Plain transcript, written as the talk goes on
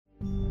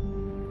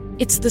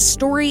It's the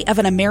story of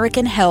an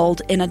American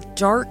held in a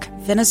dark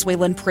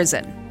Venezuelan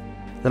prison.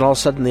 Then all of a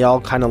sudden they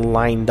all kind of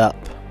lined up.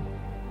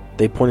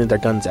 They pointed their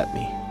guns at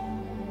me.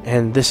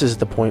 And this is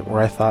the point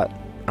where I thought,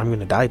 I'm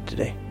going to die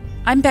today.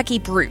 I'm Becky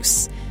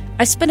Bruce.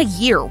 I spent a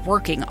year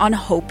working on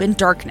Hope in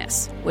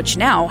Darkness, which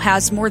now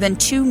has more than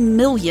 2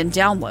 million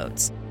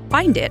downloads.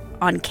 Find it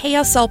on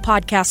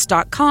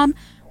kslpodcast.com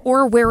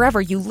or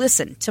wherever you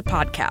listen to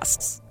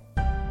podcasts.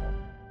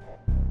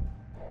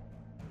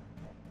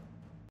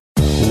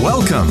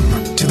 Welcome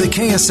to the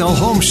KSL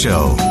Home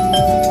Show.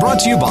 Brought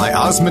to you by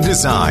Osmond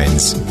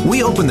Designs.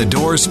 We open the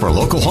doors for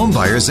local home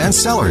buyers and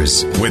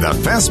sellers with a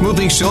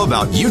fast-moving show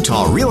about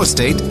Utah real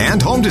estate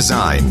and home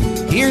design.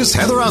 Here's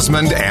Heather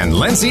Osmond and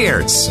Lindsay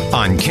Ertz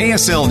on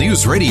KSL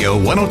News Radio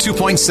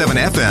 102.7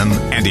 FM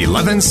and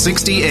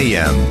 1160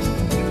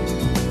 AM.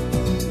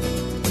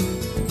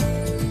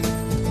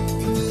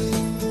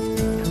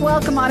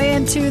 Welcome on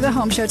into the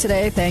Home Show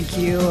today. Thank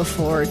you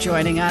for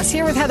joining us.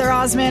 Here with Heather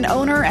Osmond,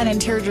 owner and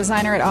interior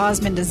designer at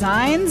Osmond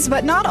Designs.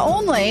 But not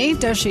only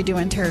does she do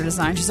interior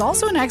design, she's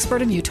also an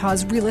expert in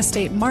Utah's real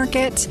estate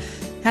market.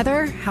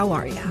 Heather, how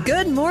are you?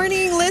 Good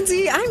morning,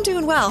 Lindsay. I'm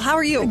doing well. How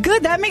are you?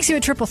 Good. That makes you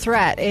a triple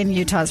threat in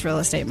Utah's real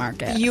estate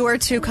market. You are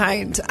too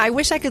kind. I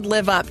wish I could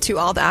live up to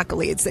all the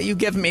accolades that you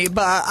give me,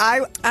 but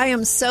I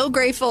am so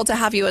grateful to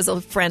have you as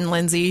a friend,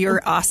 Lindsay. You're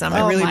awesome.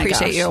 I really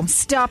appreciate you.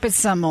 Stop it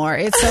some more.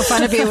 It's so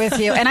fun to be with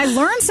you. And I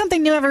learn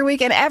something new every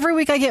week. And every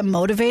week I get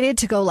motivated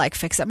to go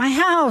fix up my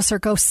house or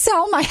go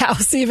sell my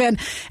house even.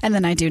 And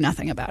then I do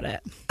nothing about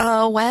it.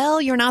 Oh, well,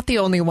 you're not the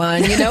only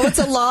one. It's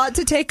a lot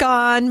to take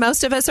on.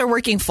 Most of us are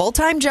working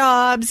full-time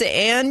jobs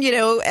and,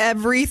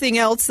 everything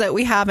else that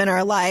we have in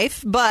our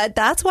life. But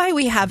that's why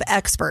we have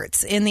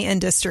experts in the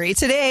industry.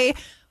 Today,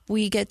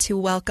 we get to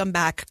welcome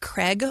back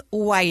Craig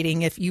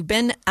Whiting. If you've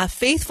been a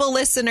faithful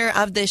listener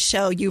of this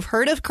show, you've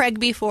heard of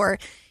Craig before.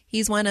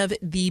 He's one of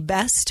the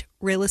best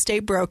real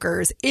estate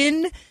brokers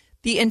in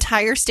the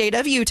entire state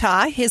of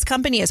Utah. His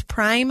company is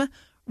Prime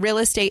Real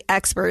Estate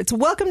Experts.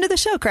 Welcome to the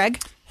show,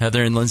 Craig.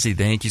 Heather and Lindsay,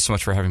 thank you so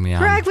much for having me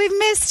on. Craig, we've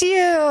missed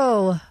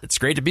you. It's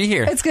great to be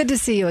here. It's good to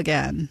see you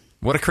again.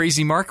 What a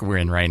crazy market we're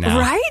in right now.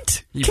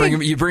 Right?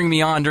 You bring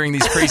me on during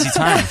these crazy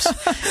times.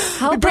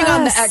 We bring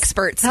on the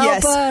experts.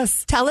 Help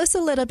us. Tell us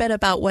a little bit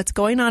about what's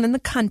going on in the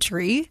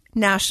country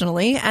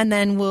nationally, and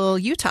then we'll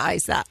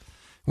Utahize that.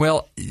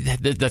 Well,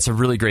 that's a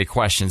really great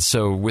question.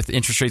 So with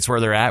interest rates where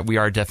they're at, we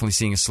are definitely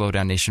seeing a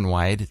slowdown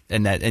nationwide,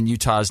 and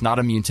Utah is not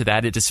immune to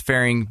that. It is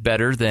faring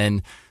better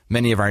than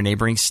many of our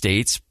neighboring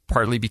states,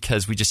 partly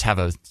because we just have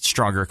a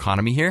stronger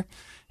economy here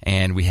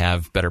and we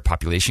have better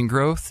population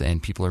growth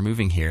and people are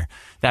moving here.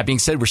 That being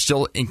said, we're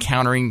still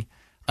encountering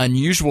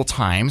unusual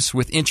times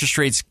with interest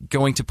rates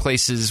going to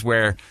places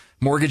where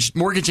mortgage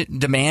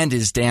demand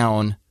is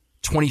down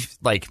 20,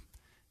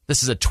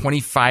 this is a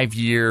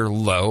 25-year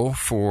low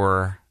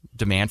for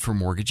demand for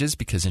mortgages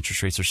because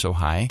interest rates are so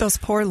high. Those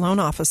poor loan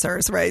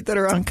officers, right, that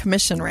are on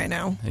commission right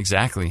now.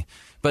 Exactly.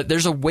 But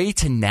there's a way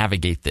to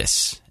navigate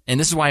this. And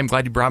this is why I'm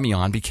glad you brought me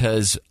on,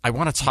 because I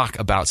want to talk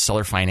about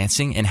seller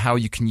financing and how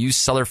you can use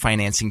seller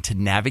financing to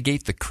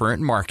navigate the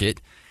current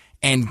market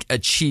and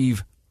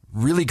achieve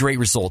really great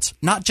results,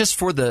 not just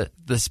for the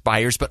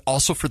buyers, but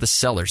also for the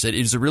sellers. It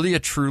is really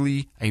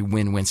truly a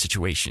win-win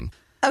situation.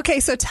 Okay,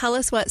 so tell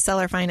us what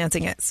seller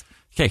financing is.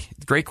 Okay,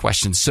 great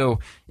question. So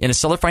in a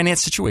seller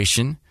finance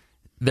situation,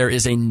 there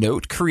is a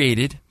note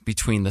created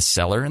between the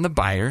seller and the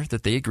buyer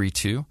that they agree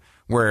to,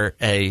 where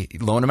a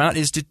loan amount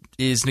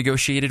is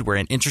negotiated, where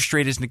an interest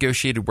rate is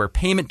negotiated, where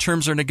payment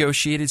terms are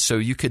negotiated. So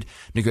you could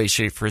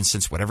negotiate, for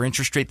instance, whatever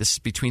interest rate this is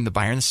between the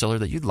buyer and the seller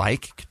that you'd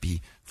like. It could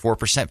be 4%,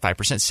 5%,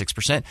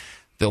 6%.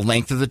 The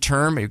length of the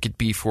term, it could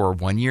be for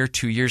 1 year,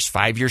 2 years,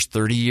 5 years,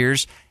 30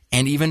 years,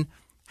 and even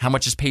how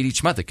much is paid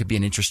each month. It could be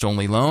an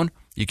interest-only loan.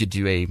 You could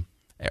do a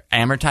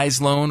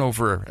amortized loan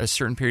over a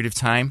certain period of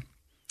time.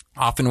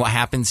 Often what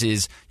happens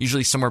is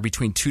usually somewhere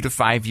between 2 to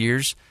 5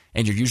 years,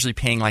 and you're usually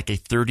paying like a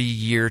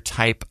 30-year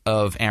type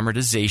of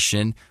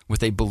amortization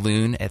with a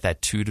balloon at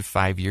that 2 to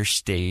 5 year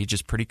stage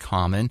is pretty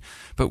common.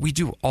 But we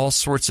do all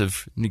sorts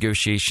of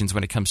negotiations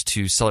when it comes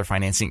to seller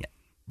financing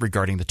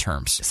regarding the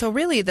terms. So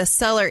really the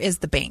seller is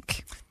the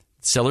bank.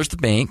 Seller's the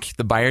bank.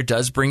 The buyer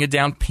does bring a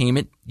down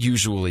payment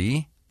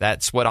usually.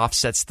 That's what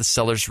offsets the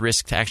seller's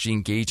risk to actually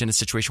engage in a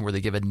situation where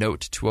they give a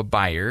note to a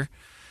buyer.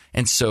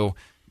 And so,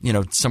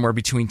 somewhere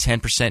between 10%,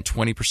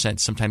 20%,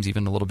 sometimes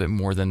even a little bit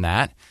more than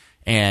that.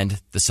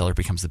 And the seller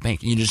becomes the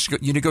bank.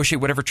 You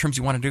negotiate whatever terms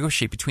you want to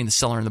negotiate between the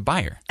seller and the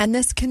buyer. And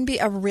this can be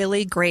a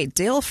really great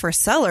deal for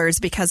sellers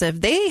because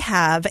if they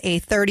have a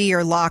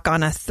 30-year lock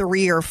on a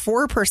 3 or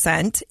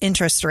 4%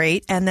 interest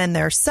rate, and then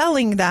they're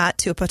selling that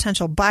to a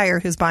potential buyer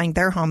who's buying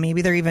their home,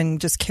 maybe they're even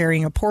just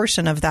carrying a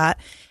portion of that,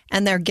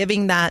 and they're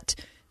giving that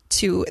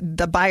to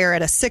the buyer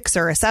at a 6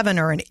 or a 7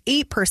 or an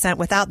 8%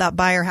 without that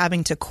buyer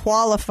having to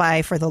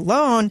qualify for the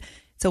loan,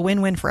 it's a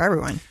win-win for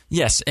everyone.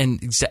 Yes, and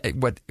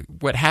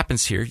what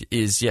happens here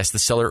is, yes, the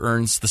seller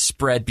earns the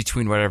spread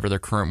between whatever their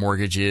current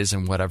mortgage is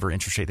and whatever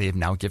interest rate they have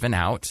now given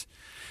out.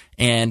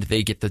 and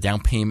they get the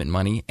down payment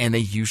money, and they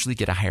usually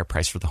get a higher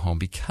price for the home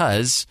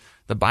because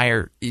the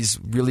buyer is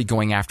really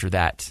going after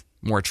that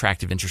more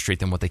attractive interest rate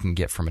than what they can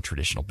get from a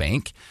traditional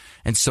bank.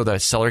 And so the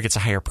seller gets a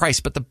higher price,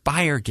 but the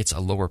buyer gets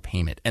a lower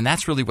payment. And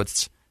that's really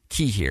what's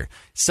key here.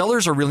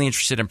 Sellers are really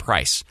interested in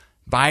price.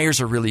 Buyers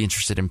are really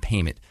interested in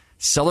payment.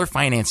 Seller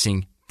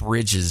financing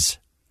bridges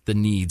the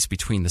needs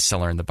between the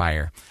seller and the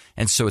buyer.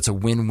 And so it's a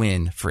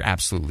win-win for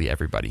absolutely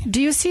everybody.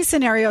 Do you see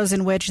scenarios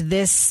in which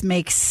this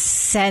makes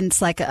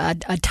sense, like a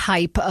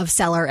type of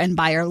seller and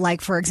buyer?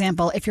 Like, for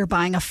example, if you're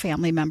buying a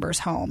family member's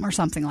home or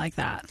something like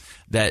that?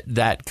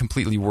 That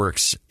completely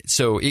works.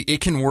 So it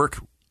can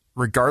work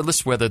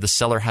regardless whether the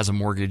seller has a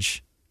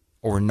mortgage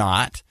or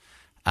not.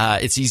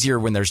 It's easier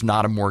when there's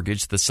not a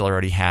mortgage the seller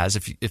already has.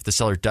 If the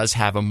seller does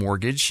have a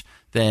mortgage,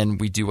 then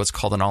we do what's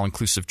called an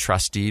all-inclusive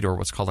trust deed or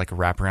what's called like a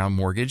wraparound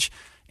mortgage.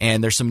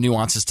 And there's some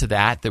nuances to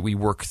that we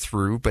work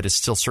through, but it's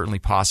still certainly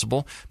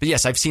possible. But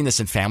yes, I've seen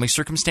this in family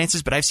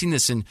circumstances, but I've seen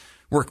this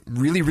work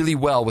really, really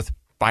well with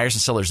buyers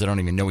and sellers that don't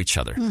even know each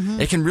other. Mm-hmm.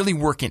 It can really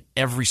work in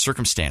every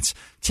circumstance.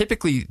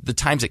 Typically, the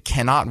times it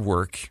cannot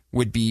work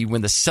would be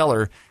when the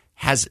seller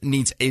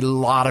needs a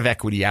lot of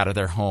equity out of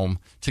their home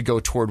to go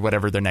toward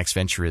whatever their next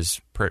venture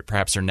is,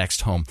 perhaps their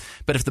next home.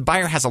 But if the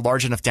buyer has a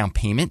large enough down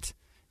payment,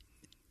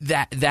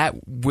 that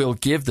will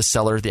give the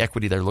seller the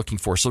equity they're looking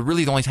for. So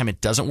really the only time it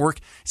doesn't work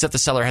is if the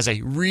seller has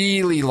a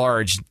really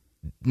large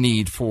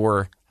need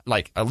for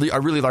like a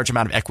really large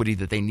amount of equity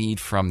that they need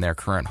from their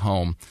current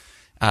home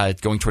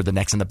going toward the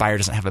next, and the buyer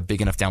doesn't have a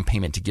big enough down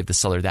payment to give the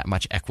seller that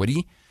much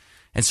equity.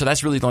 And so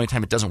that's really the only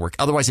time it doesn't work.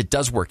 Otherwise, it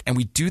does work. And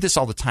we do this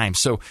all the time.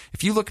 So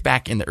if you look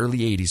back in the early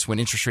 80s when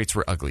interest rates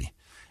were ugly,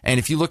 and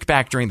if you look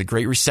back during the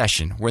Great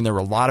Recession when there were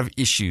a lot of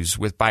issues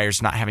with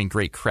buyers not having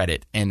great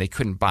credit and they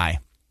couldn't buy,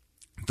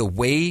 the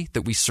way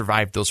that we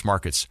survived those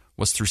markets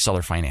was through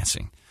seller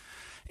financing.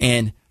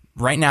 And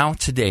right now,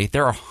 today,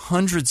 there are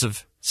hundreds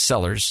of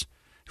sellers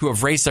who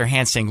have raised their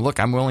hands saying, look,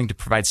 I'm willing to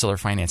provide seller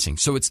financing.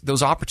 So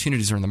those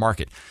opportunities are in the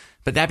market.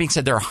 But that being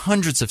said, there are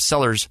hundreds of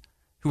sellers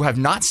who have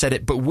not said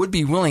it, but would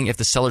be willing if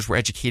the sellers were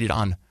educated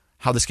on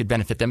how this could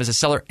benefit them as a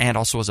seller and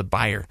also as a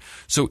buyer.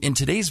 So in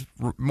today's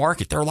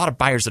market, there are a lot of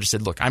buyers that have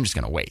said, look, I'm just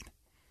going to wait.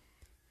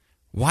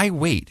 Why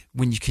wait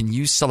when you can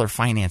use seller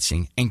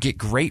financing and get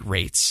great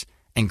rates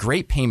and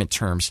great payment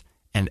terms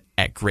and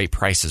at great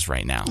prices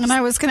right now? And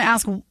I was going to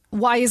ask,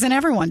 why isn't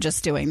everyone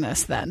just doing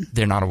this then?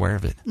 They're not aware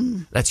of it.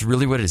 That's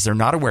really what it is. They're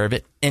not aware of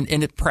it.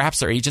 And perhaps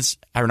their agents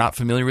are not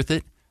familiar with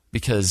it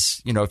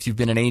because, if you've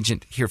been an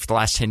agent here for the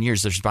last 10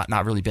 years, there's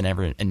not really been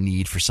ever a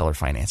need for seller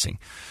financing.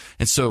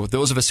 And so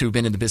those of us who've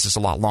been in the business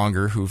a lot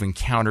longer, who've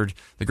encountered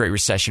the Great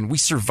Recession, we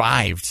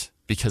survived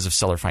because of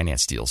seller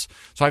finance deals.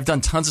 So I've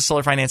done tons of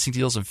seller financing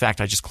deals. In fact,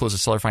 I just closed a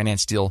seller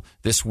finance deal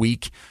this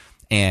week.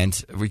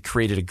 And we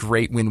created a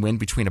great win-win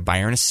between a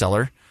buyer and a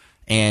seller.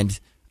 And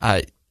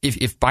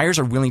if buyers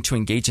are willing to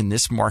engage in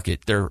this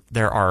market, there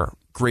are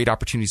great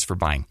opportunities for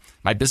buying.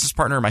 My business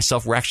partner and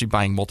myself, we're actually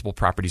buying multiple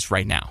properties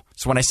right now.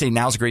 So when I say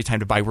now's a great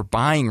time to buy, we're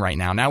buying right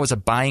now. Now is a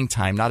buying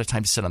time, not a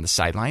time to sit on the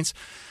sidelines.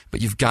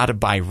 But you've got to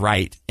buy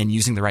right and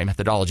using the right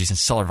methodologies. And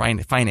seller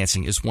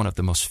financing is one of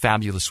the most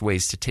fabulous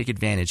ways to take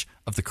advantage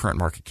of the current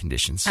market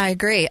conditions. I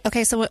agree.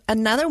 Okay, so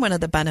another one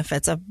of the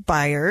benefits of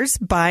buyers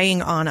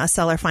buying on a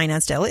seller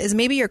finance deal is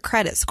maybe your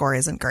credit score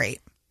isn't great,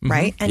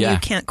 right? And you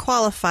can't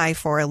qualify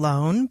for a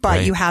loan,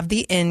 but you have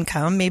the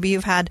income. Maybe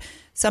you've had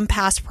some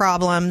past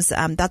problems.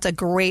 That's a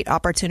great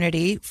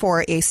opportunity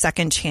for a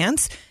second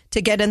chance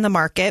to get in the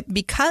market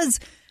because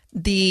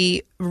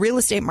the real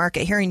estate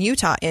market here in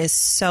Utah is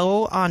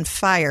so on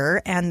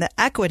fire and the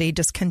equity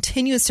just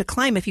continues to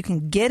climb. If you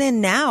can get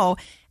in now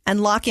and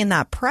lock in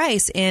that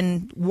price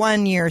in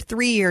 1 year,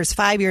 3 years,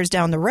 5 years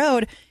down the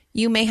road,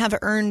 you may have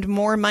earned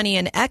more money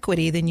in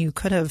equity than you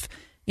could have,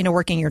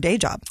 working your day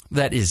job.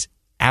 That is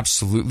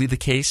absolutely the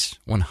case,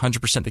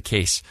 100% the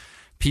case.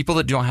 People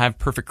that don't have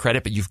perfect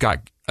credit, but you've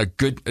got a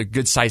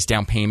good size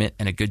down payment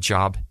and a good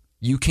job,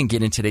 you can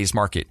get in today's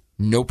market.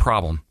 No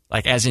problem.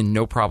 Like as in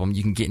no problem.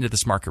 You can get into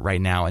this market right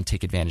now and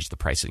take advantage of the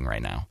pricing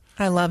right now.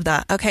 I love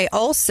that. Okay.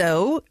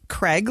 Also,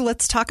 Craig,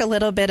 let's talk a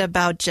little bit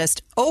about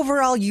just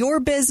overall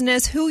your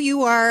business, who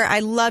you are.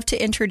 I love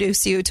to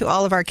introduce you to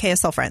all of our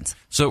KSL friends.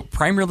 So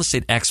Prime Real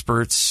Estate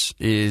Experts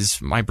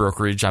is my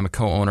brokerage I'm a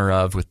co-owner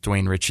of with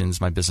Dwayne Richens,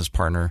 my business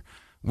partner.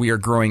 We are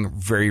growing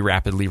very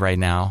rapidly right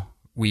now.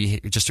 We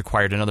just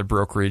acquired another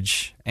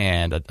brokerage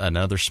and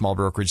another small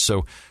brokerage.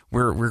 So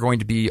we're going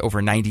to be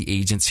over 90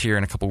 agents here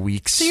in a couple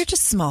weeks. So you're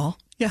just small.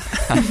 Yeah.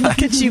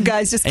 Look at you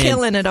guys just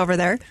killing it over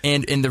there.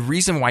 And the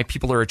reason why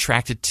people are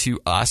attracted to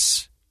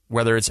us,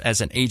 whether it's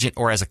as an agent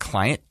or as a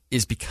client,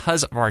 is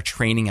because of our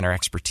training and our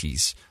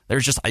expertise.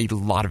 There's just a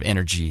lot of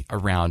energy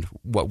around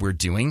what we're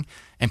doing,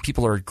 and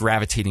people are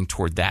gravitating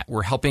toward that.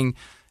 We're helping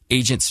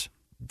agents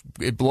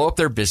blow up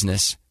their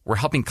business. We're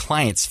helping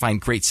clients find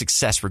great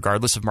success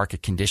regardless of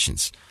market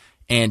conditions.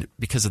 And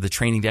because of the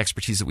training, the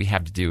expertise that we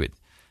have to do it,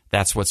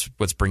 that's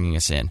what's bringing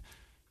us in.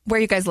 Where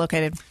are you guys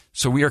located?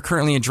 So we are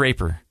currently in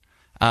Draper.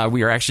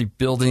 We are actually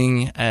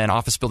building an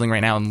office building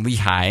right now in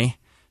Lehigh.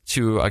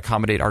 to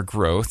accommodate our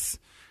growth,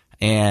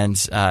 and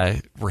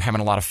we're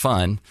having a lot of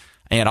fun.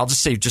 And I'll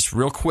just say just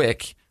real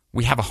quick,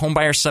 we have a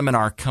homebuyer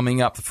seminar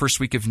coming up the first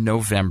week of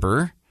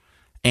November.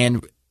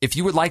 And if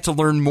you would like to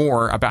learn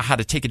more about how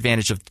to take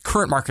advantage of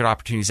current market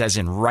opportunities, as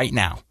in right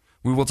now,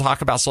 we will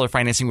talk about seller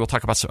financing. We'll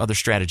talk about some other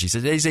strategies.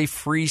 It is a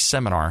free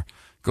seminar.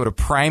 Go to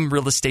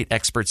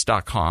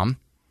primerealestateexperts.com.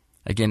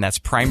 Again, that's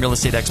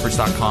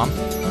primerealestateexperts.com.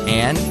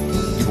 And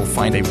you will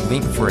find a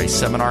link for a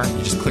seminar. You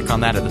just click on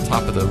that at the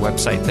top of the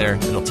website there.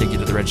 It'll take you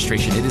to the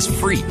registration. It is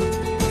free.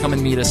 Come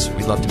and meet us.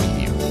 We'd love to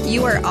meet you.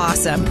 You are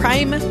awesome.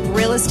 Prime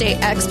Real Estate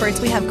Experts.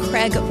 We have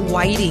Craig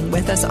Whiting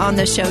with us on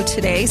the show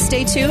today.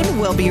 Stay tuned.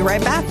 We'll be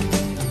right back.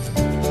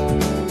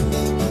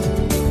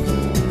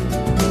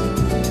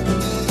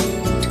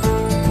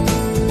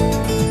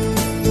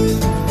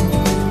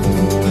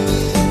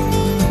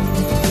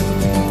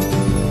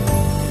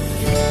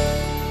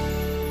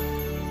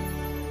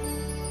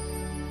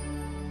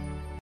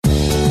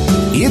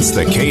 It's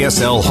the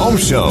KSL Home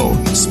Show,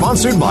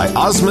 sponsored by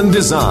Osmond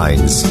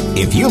Designs.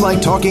 If you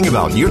like talking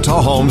about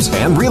Utah homes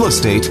and real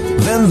estate,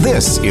 then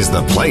this is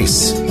the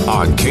place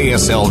on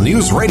KSL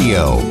News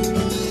Radio.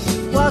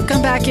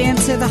 Welcome back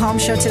into the Home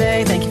Show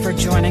today. Thank you for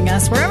joining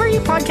us. Wherever you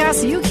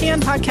podcast, you can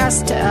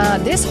podcast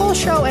this whole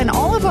show and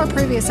all of our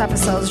previous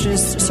episodes.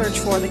 Just search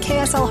for the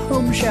KSL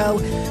Home Show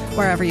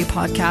wherever you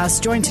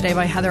podcast. Joined today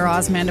by Heather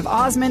Osmond of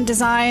Osmond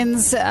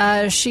Designs.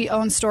 She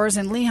owns stores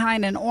in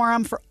Lehi and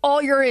Orem for all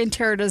your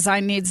interior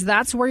design needs.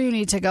 That's where you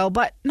need to go.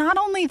 But not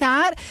only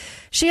that,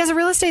 she has a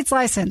real estate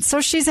license, so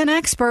she's an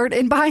expert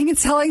in buying and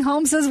selling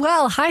homes as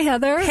well. Hi,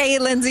 Heather. Hey,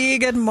 Lindsay.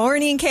 Good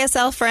morning,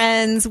 KSL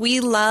friends. We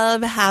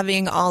love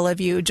having all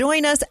of you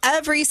join us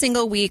every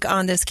single week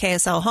on this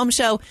KSL Home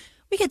Show.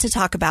 We get to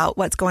talk about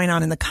what's going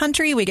on in the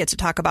country. We get to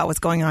talk about what's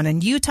going on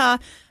in Utah.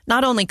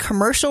 Not only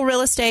commercial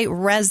real estate,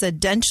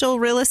 residential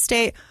real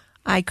estate.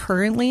 I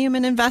currently am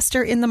an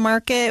investor in the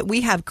market.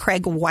 We have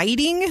Craig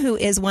Whiting, who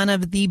is one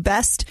of the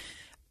best,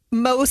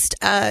 most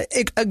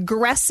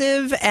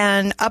aggressive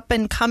and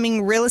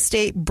up-and-coming real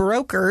estate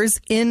brokers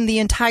in the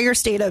entire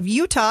state of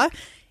Utah.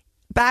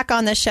 Back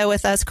on the show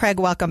with us. Craig,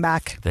 welcome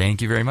back.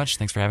 Thank you very much.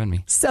 Thanks for having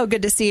me. So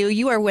good to see you.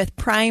 You are with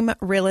Prime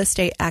Real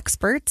Estate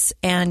Experts,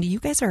 and you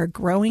guys are a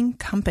growing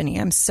company.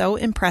 I'm so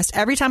impressed.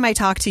 Every time I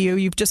talk to you,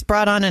 you've just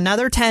brought on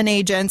another 10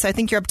 agents. I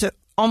think you're up to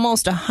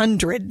almost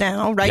 100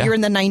 now, right? Yeah. You're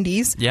in the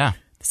 90s. Yeah.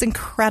 It's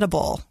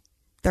incredible.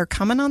 They're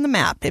coming on the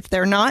map. If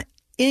they're not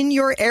in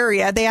your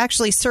area, they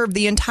actually serve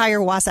the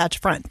entire Wasatch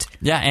Front.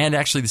 Yeah, and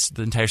actually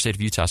the entire state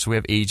of Utah. So we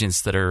have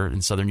agents that are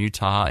in southern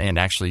Utah and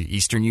actually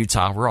eastern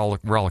Utah. We're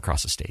all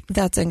across the state.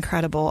 That's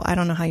incredible. I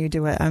don't know how you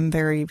do it. I'm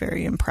very,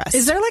 very impressed.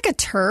 Is there like a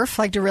turf?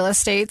 Like, do real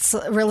estate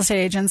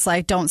agents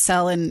like don't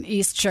sell in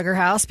East Sugar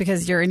House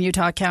because you're in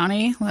Utah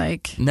County?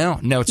 Like, no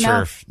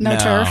turf. No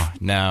turf.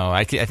 No,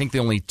 I think the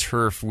only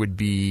turf would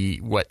be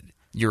what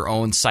your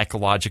own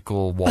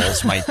psychological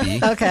walls might be.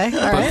 Okay, all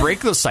but right.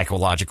 break those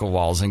psychological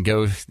walls and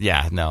go.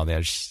 Yeah, no,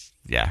 there's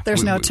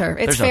no turf.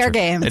 It's there's no fair turf.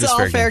 game. It It's is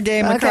all fair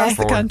game Okay. across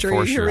the For country.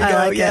 sure. Here we I go.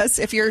 like it. Yes,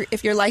 if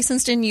you're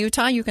licensed in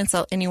Utah, you can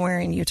sell anywhere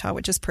in Utah,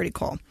 which is pretty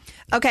cool.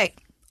 Okay,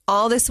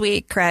 all this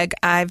week, Craig,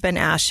 I've been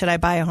asked, should I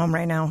buy a home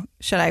right now?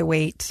 Should I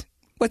wait?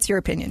 What's your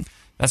opinion?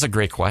 That's a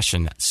great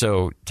question.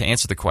 So to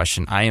answer the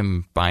question, I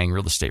am buying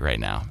real estate right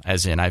now.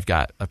 As in, I've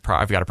got a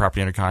property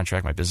under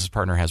contract. My business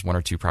partner has 1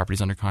 or 2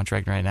 properties under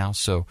contract right now.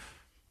 So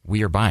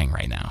we are buying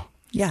right now.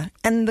 Yeah,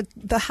 and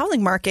the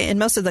housing market in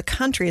most of the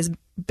country has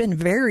been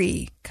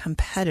very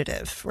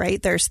competitive,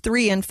 right? There's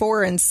 3 and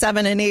 4 and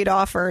 7 and 8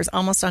 offers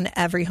almost on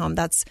every home.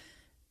 That's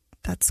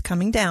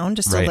coming down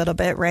just Right. a little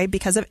bit, right?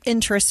 Because of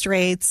interest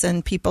rates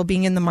and people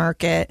being in the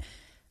market.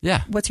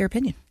 Yeah. What's your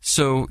opinion?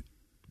 So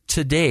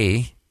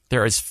today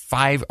there is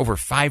over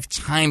 5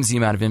 times the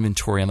amount of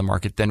inventory on the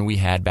market than we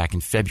had back in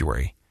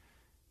February.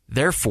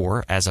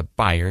 Therefore, as a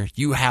buyer,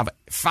 you have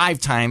 5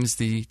 times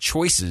the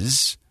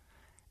choices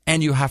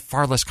and you have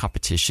far less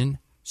competition.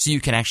 So you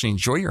can actually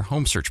enjoy your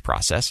home search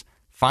process,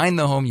 find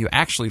the home you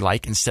actually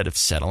like instead of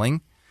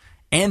settling,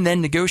 and then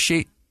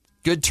negotiate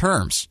good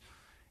terms.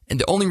 And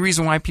the only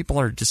reason why people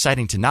are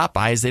deciding to not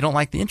buy is they don't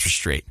like the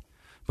interest rate.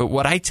 But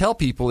what I tell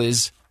people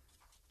is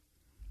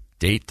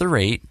date the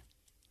rate,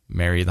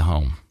 marry the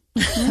home.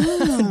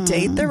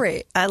 Date the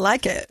rate. I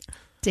like it.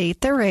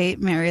 Date the rate,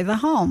 marry the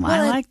home.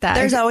 I like that.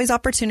 There's always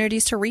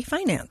opportunities to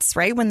refinance,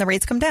 right? When the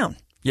rates come down.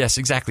 Yes,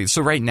 exactly.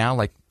 So right now,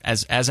 like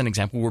as an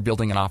example, we're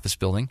building an office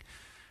building.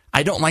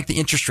 I don't like the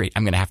interest rate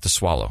I'm going to have to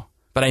swallow,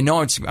 but I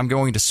know I'm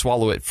going to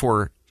swallow it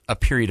for a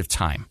period of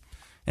time.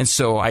 And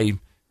so I've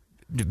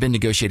been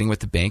negotiating with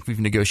the bank. We've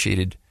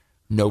negotiated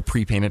no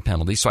prepayment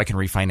penalty, so I can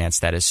refinance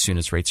that as soon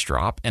as rates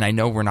drop. And I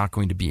know we're not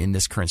going to be in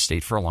this current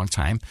state for a long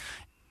time.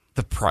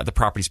 The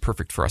property's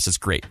perfect for us. It's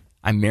great.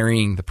 I'm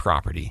marrying the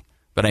property,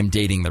 but I'm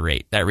dating the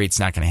rate. That rate's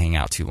not going to hang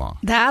out too long.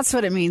 That's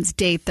what it means,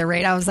 date the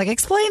rate. I was like,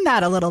 explain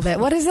that a little bit.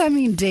 What does that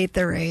mean, date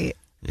the rate?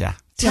 Yeah.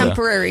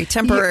 Temporary,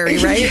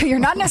 right? You're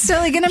not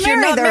necessarily going to You're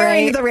marry not the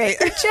marrying rate.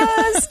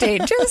 the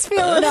rate. Just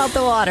feeling out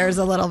the waters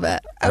a little bit.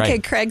 Okay,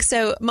 Right. Craig.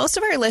 So most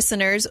of our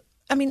listeners,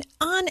 I mean,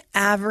 on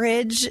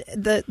average,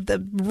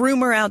 the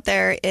rumor out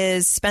there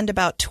is spend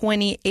about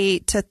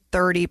 28 to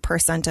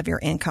 30% of your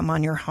income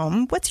on your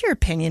home. What's your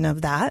opinion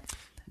of that?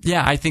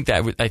 Yeah, I think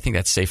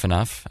that's safe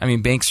enough. I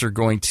mean, banks are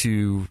going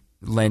to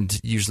lend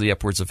usually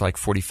upwards of like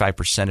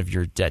 45% of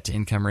your debt to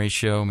income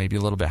ratio, maybe a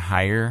little bit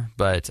higher,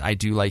 but I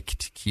do like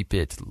to keep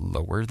it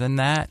lower than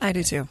that. I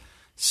do too.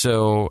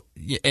 So,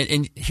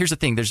 and here's the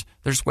thing,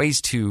 there's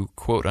ways to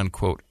quote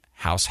unquote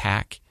house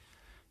hack,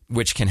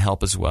 which can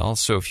help as well.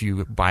 So if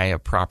you buy a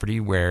property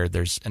where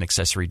there's an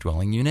accessory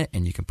dwelling unit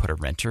and you can put a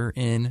renter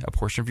in a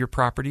portion of your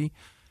property,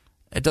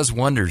 it does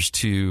wonders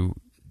to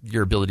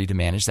your ability to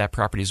manage that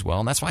property as well.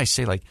 And that's why I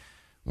say, like,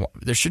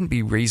 there shouldn't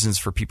be reasons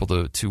for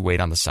people to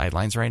wait on the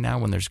sidelines right now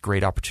when there's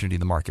great opportunity in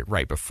the market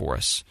right before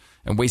us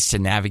and ways to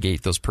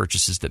navigate those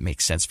purchases that make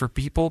sense for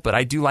people. But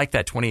I do like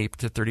that 28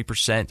 to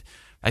 30%.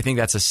 I think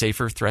that's a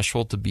safer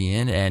threshold to be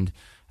in and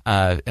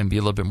be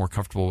a little bit more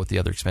comfortable with the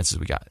other expenses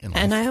we got in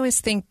life. And I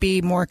always think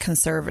be more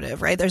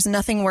conservative, right? There's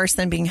nothing worse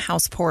than being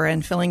house poor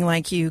and feeling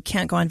like you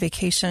can't go on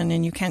vacation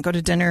and you can't go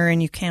to dinner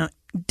and you can't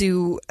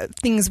do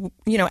things,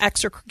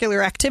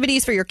 extracurricular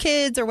activities for your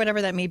kids or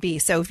whatever that may be.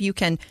 So if you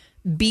can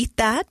beat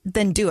that,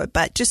 then do it.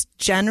 But just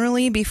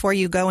generally, before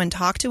you go and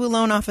talk to a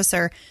loan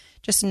officer,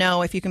 just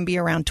know if you can be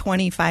around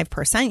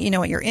 25%, you know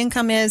what your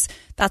income is.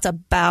 That's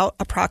about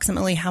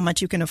approximately how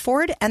much you can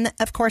afford. And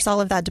of course,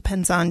 all of that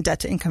depends on debt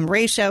to income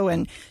ratio.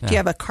 And do you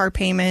have a car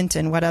payment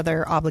and what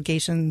other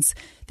obligations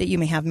that you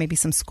may have, maybe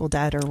some school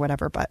debt or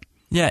whatever. But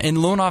yeah, and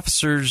loan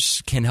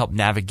officers can help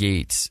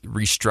navigate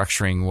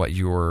restructuring what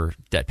your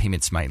debt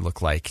payments might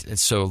look like. And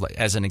so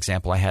as an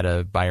example, I had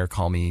a buyer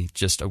call me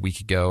just a week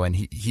ago, and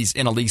he's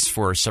in a lease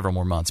for several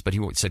more months. But he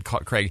said,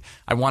 Craig,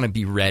 I want to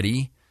be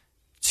ready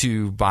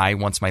to buy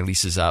once my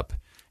lease is up.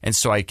 And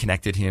so I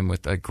connected him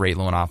with a great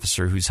loan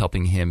officer who's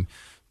helping him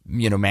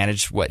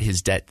manage what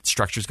his debt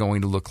structure is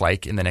going to look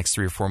like in the next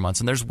 3 or 4 months.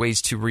 And there's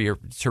ways to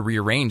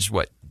rearrange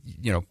what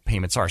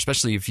payments are,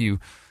 especially if you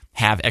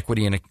have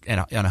equity in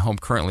a home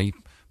currently,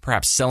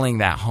 perhaps selling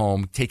that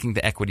home, taking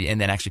the equity, and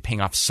then actually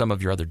paying off some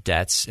of your other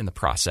debts in the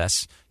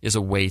process is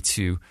a way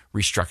to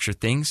restructure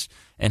things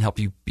and help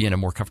you be in a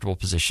more comfortable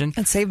position.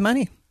 And save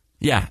money.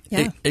 Yeah.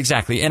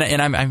 Exactly.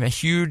 And I'm a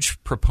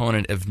huge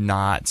proponent of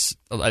not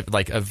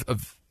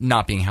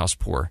being house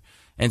poor.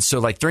 And so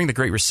like during the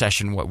Great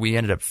Recession, what we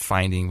ended up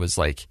finding was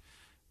like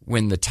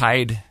when the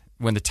tide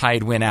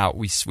went out,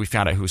 we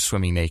found out who was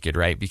swimming naked,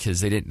 right? Because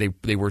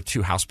they were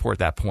too house poor at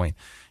that point.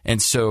 And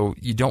so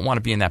you don't want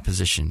to be in that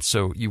position.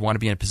 So you want to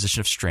be in a position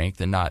of strength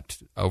and not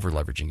over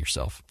leveraging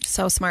yourself.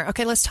 So smart.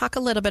 Okay, let's talk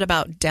a little bit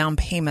about down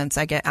payments.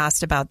 I get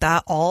asked about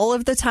that all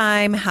of the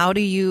time. How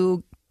do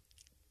you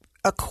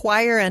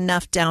acquire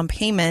enough down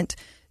payment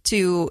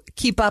to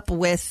keep up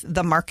with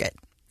the market?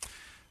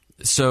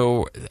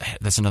 So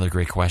that's another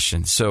great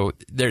question. So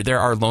there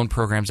are loan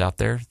programs out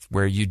there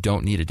where you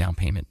don't need a down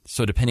payment.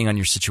 So depending on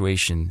your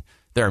situation,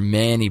 there are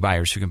many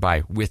buyers who can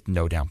buy with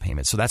no down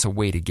payment. So that's a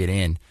way to get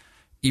in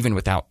even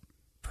without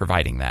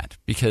providing that,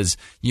 because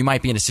you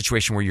might be in a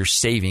situation where you're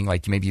saving,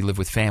 like maybe you live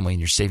with family and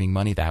you're saving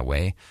money that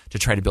way to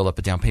try to build up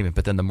a down payment,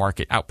 but then the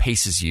market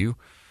outpaces you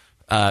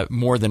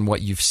more than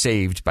what you've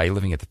saved by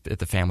living at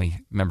the family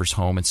member's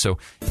home. And so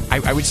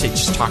I would say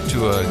just talk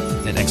to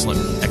an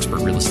excellent expert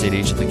real estate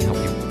agent that can help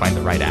you find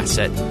the right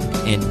asset.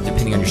 And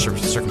depending on your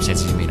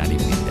circumstances, you may not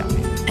even need a down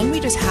payment. And we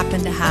just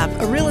happen to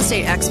have a real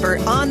estate expert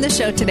on the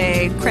show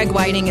today. Craig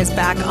Whiting is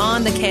back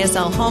on the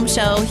KSL Home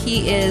Show.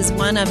 He is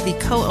one of the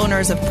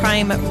co-owners of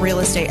Prime Real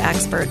Estate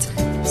Experts.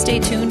 Stay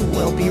tuned.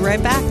 We'll be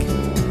right back.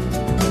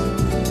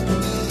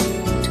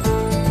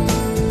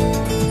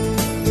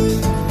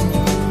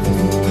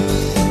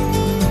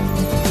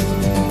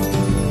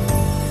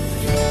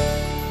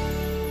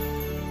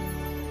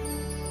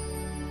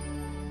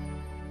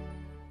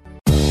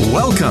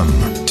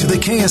 Welcome to the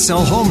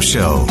KSL Home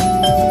Show.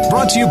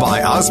 Brought to you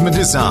by Osmond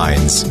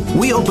Designs.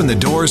 We open the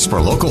doors for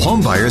local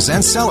home buyers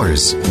and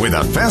sellers with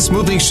a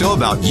fast-moving show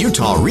about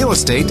Utah real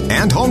estate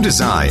and home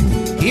design.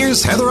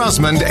 Here's Heather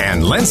Osmond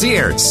and Lindsay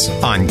Ertz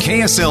on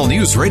KSL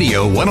News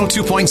Radio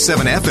 102.7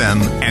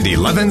 FM and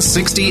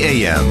 1160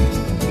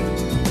 AM.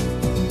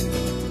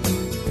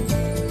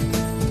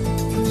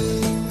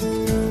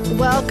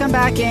 Welcome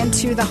back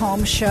into the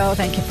Home Show.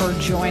 Thank you for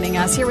joining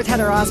us. Here with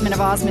Heather Osmond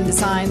of Osmond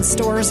Design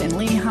stores in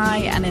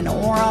Lehi and in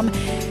Orem.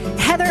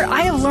 Heather,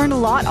 I have learned a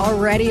lot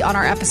already on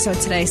our episode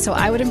today, so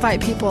I would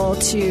invite people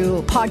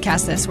to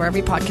podcast this wherever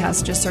you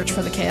podcast. Just search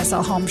for the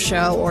KSL Home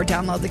Show or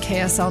download the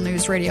KSL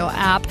News Radio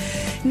app.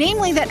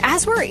 Namely, that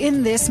as we're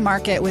in this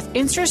market with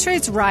interest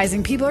rates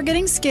rising, people are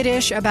getting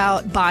skittish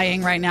about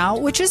buying right now,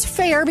 which is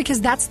fair because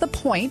that's the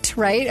point,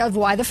 right, of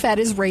why the Fed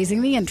is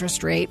raising the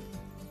interest rate.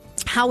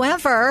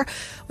 However,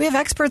 we have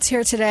experts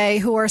here today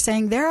who are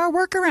saying there are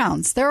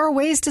workarounds. There are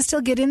ways to still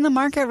get in the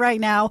market right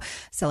now,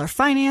 seller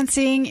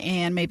financing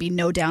and maybe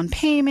no down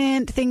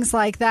payment, things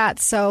like that.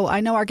 So I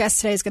know our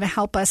guest today is going to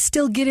help us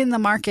still get in the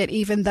market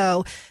even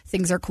though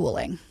things are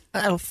cooling.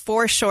 Oh,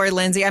 for sure,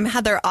 Lindsay. I'm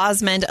Heather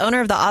Osmond,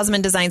 owner of the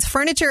Osmond Designs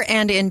Furniture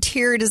and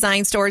Interior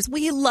Design Stores.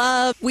 We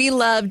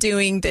love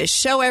doing this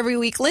show every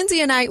week.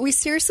 Lindsay and I, we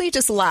seriously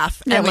just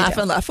laugh and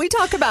laugh. We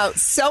talk about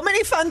so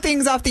many fun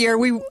things off the air.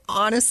 We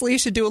honestly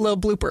should do a little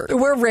blooper.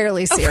 We're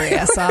rarely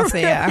serious off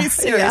the air.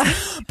 Yeah.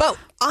 But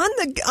on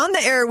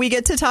the air, we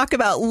get to talk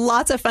about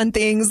lots of fun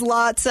things,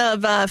 lots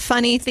of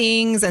funny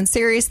things and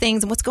serious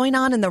things and what's going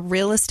on in the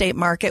real estate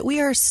market. We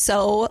are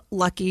so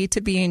lucky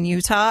to be in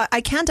Utah.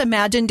 I can't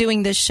imagine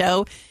doing this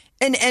show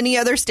in any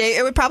other state.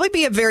 It would probably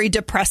be a very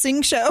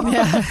depressing show,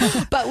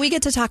 but we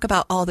get to talk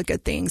about all the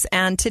good things.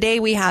 And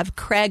today we have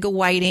Craig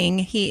Whiting.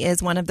 He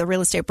is one of the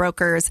real estate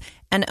brokers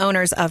and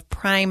owners of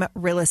Prime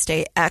Real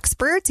Estate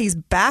Experts. He's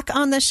back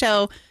on the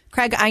show.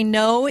 Craig, I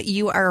know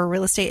you are a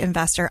real estate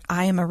investor.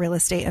 I am a real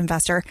estate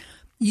investor.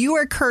 You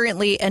are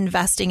currently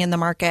investing in the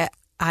market.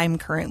 I'm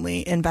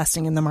currently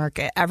investing in the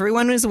market.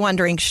 Everyone is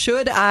wondering,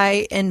 should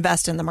I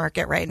invest in the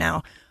market right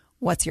now?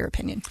 What's your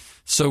opinion?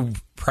 So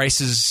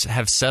prices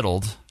have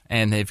settled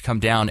and they've come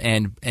down,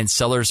 and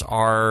sellers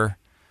are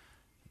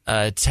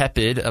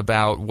tepid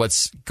about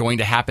what's going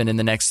to happen in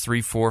the next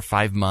 3, 4,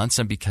 5 months.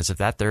 And because of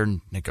that, they're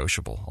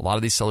negotiable. A lot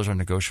of these sellers are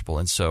negotiable.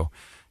 And so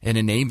it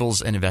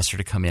enables an investor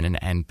to come in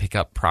and pick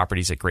up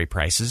properties at great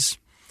prices.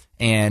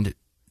 And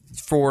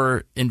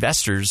for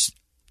investors,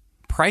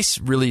 price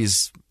really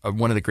is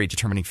one of the great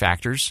determining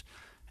factors.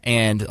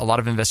 And a lot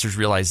of investors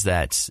realize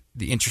that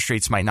the interest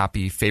rates might not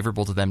be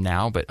favorable to them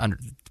now, but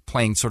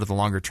playing sort of the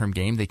longer term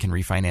game, they can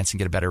refinance and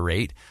get a better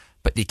rate,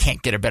 but they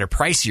can't get a better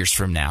price years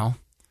from now.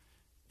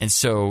 And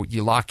so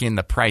you lock in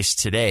the price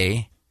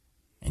today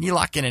and you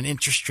lock in an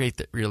interest rate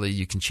that really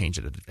you can change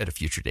it at a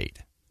future date.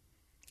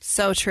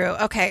 So true.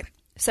 Okay.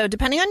 So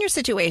depending on your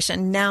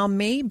situation, now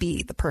may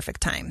be the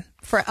perfect time.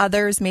 For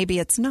others, maybe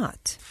it's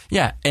not.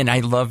 Yeah. And I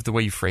love the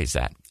way you phrase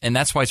that. And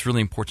that's why it's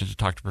really important to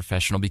talk to a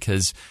professional,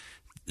 because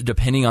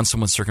depending on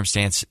someone's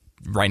circumstance,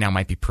 right now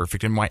might be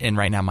perfect and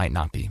right now might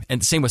not be.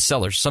 And the same with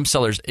sellers. Some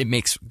sellers, it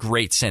makes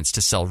great sense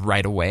to sell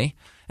right away.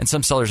 And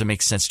some sellers, it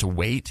makes sense to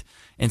wait.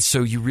 And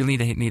so you really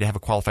need to have a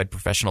qualified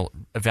professional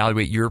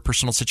evaluate your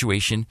personal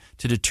situation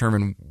to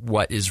determine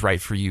what is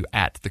right for you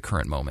at the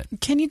current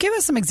moment. Can you give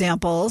us some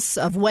examples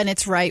of when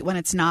it's right, when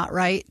it's not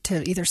right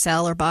to either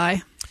sell or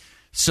buy?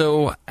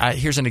 So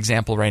here's an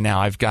example right now.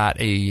 I've got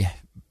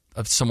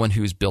of someone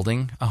who's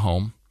building a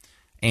home,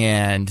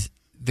 and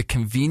the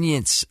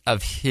convenience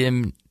of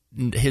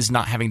his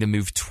not having to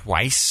move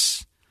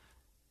twice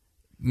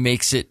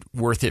makes it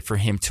worth it for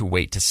him to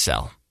wait to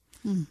sell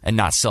and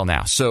not sell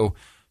now. So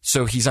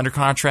he's under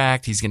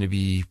contract. He's going to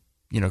be,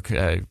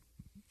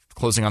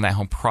 closing on that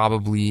home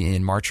probably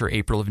in March or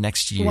April of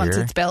next year. Once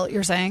it's built,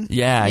 you're saying?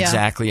 Yeah,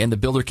 exactly. And the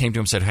builder came to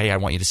him and said, hey, I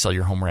want you to sell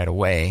your home right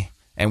away.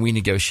 And we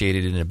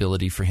negotiated an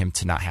ability for him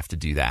to not have to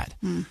do that.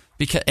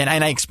 And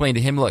I explained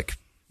to him, look,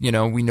 we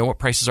know what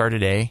prices are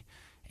today.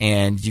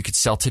 And you could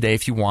sell today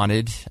if you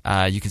wanted.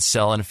 You could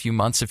sell in a few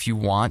months if you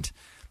want.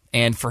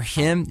 And for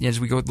him, as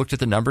we looked at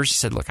the numbers, he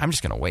said, look, I'm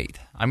just going to wait.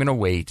 I'm going to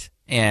wait.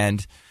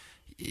 And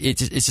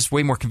it's just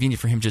way more convenient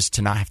for him just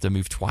to not have to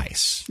move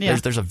twice. Yeah.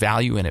 There's a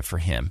value in it for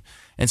him.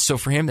 And so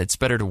for him, it's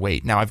better to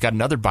wait. Now, I've got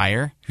another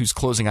buyer who's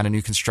closing on a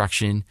new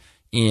construction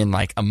in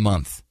like a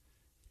month.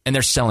 And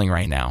they're selling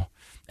right now.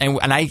 And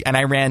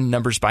I ran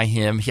numbers by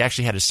him. He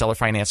actually had a seller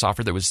finance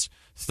offer that was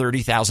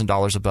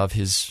 $30,000 above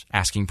his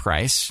asking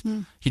price.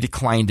 He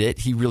declined it.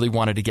 He really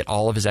wanted to get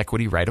all of his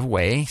equity right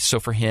away. So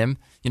for him,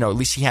 at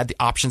least he had the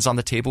options on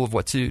the table of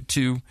what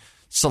to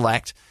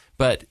select.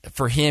 But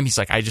for him, he's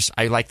like,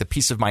 I like the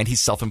peace of mind. He's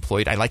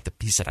self-employed.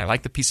 He said, I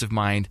like the peace of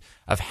mind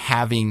of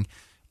having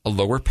a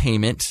lower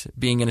payment,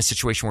 being in a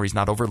situation where he's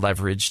not over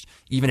leveraged,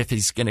 even if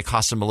he's going to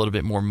cost him a little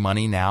bit more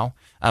money now.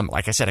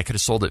 Like I said, I could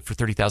have sold it for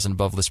 $30,000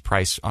 above list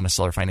price on a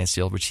seller finance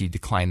deal, which he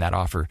declined that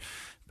offer.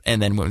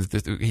 And then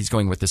he's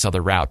going with this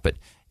other route. But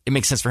it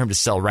makes sense for him to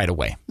sell right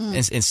away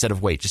instead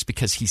of wait, just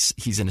because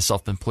he's in a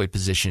self-employed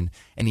position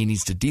and he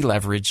needs to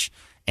deleverage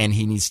and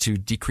he needs to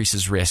decrease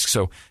his risk.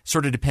 So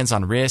sort of depends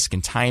on risk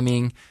and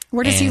timing.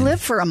 Where does he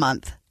live for a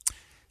month?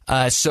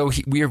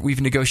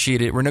 We're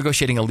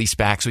negotiating a lease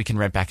back so he can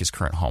rent back his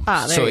current home.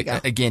 There you go.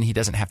 Again, he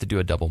doesn't have to do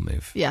a double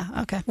move. Yeah,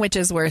 okay. Which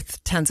is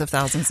worth tens of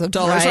thousands of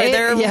dollars right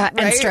there. Yeah, right?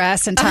 and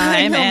stress and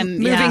time. And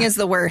moving is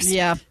the worst.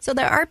 Yeah. So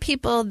there are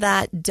people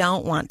that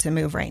don't want to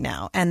move right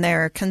now, and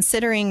they're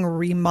considering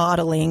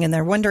remodeling, and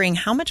they're wondering,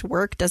 how much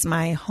work does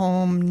my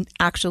home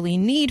actually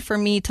need for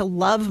me to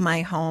love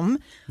my home?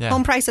 Yeah.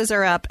 Home prices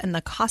are up, and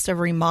the cost of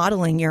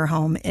remodeling your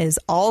home is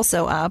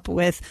also up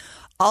with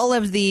all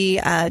of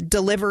the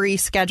delivery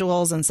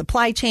schedules and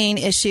supply chain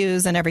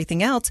issues and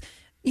everything else.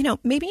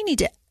 Maybe you need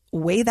to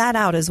weigh that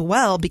out as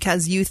well,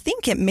 because you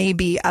think it may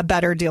be a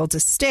better deal to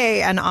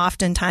stay. And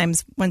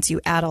oftentimes, once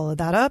you add all of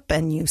that up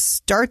and you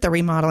start the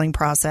remodeling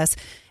process,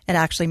 it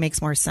actually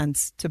makes more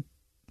sense to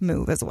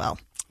move as well.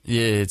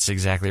 Yeah, it's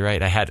exactly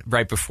right.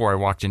 Right before I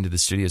walked into the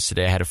studios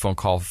today, I had a phone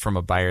call from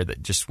a buyer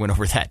that just went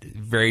over that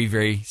very,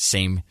 very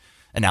same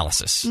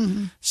analysis.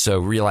 So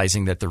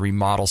realizing that the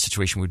remodel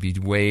situation would be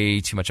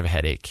way too much of a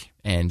headache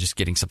and just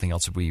getting something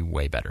else would be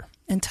way better.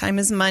 And time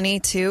is money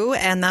too.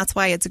 And that's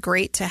why it's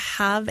great to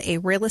have a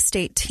real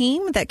estate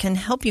team that can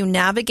help you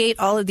navigate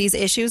all of these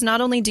issues. Not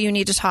only do you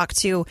need to talk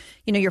to,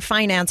 your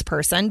finance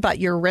person, but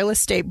your real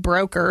estate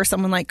broker,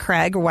 someone like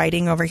Craig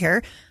Whiting over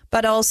here,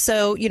 but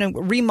also,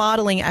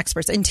 remodeling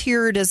experts,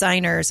 interior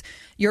designers,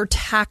 your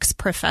tax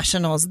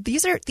professionals.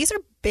 These are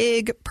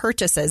big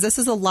purchases. This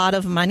is a lot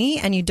of money,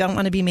 and you don't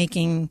want to be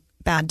making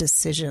bad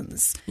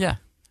decisions. Yeah,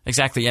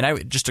 exactly. And I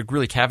would just a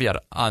really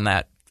caveat on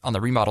that, on the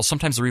remodel,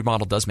 sometimes the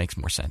remodel does make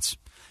more sense.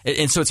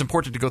 And so it's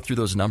important to go through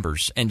those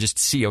numbers and just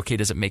see, okay,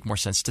 does it make more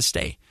sense to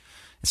stay?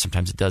 And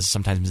sometimes it does,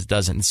 sometimes it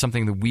doesn't. And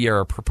something that we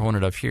are a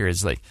proponent of here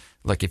is like,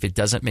 look, if it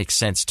doesn't make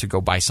sense to go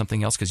buy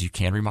something else because you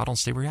can remodel and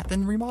stay where you're at,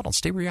 then remodel and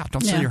stay where you're at.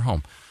 Don't sell your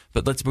home.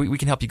 But we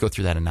can help you go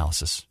through that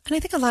analysis. And I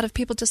think a lot of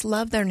people just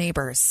love their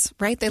neighbors,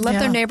 right? They love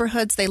their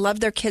neighborhoods. They love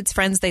their kids'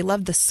 friends. They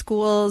love the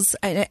schools.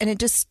 And it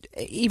just,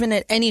 even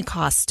at any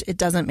cost, it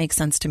doesn't make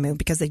sense to move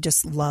because they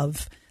just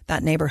love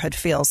that neighborhood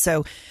feel.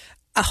 So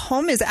a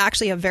home is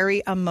actually a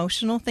very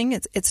emotional thing.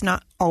 It's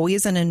not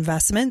always an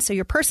investment. So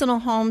your personal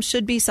home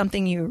should be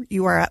something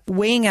you are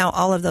weighing out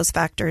all of those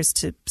factors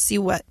to see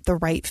what the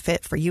right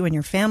fit for you and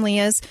your family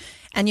is.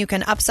 And you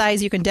can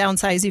upsize, you can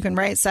downsize, you can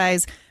right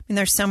size. I mean,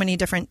 there's so many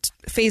different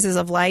phases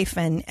of life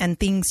and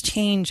things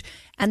change.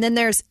 And then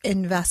there's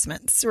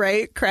investments,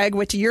 right, Craig,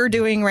 which you're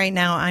doing right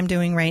now, I'm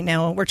doing right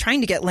now. We're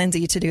trying to get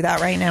Lindsay to do that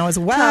right now as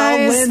well.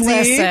 Guys,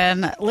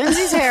 listen,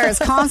 Lindsay's hair is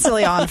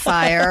constantly on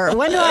fire.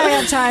 When do I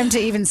have time to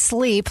even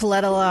sleep,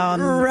 let alone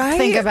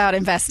think about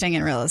investing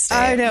in real estate?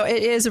 I know.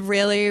 It is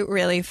really,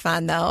 really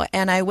fun, though.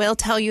 And I will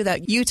tell you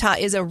that Utah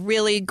is a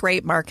really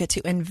great market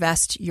to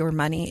invest your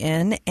money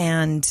in.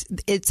 And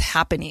it's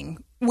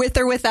happening. With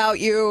or without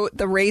you,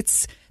 the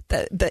rates,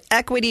 the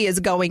equity is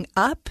going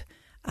up.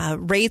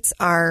 Rates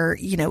are,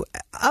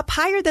 up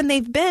higher than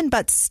they've been,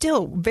 but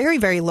still very,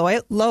 very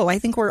low. I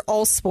think we're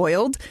all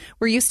spoiled.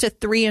 We're used to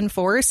 3 and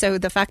 4. So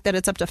the fact that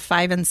it's up to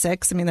 5 and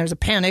 6, I mean, there's a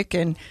panic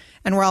and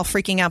we're all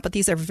freaking out, but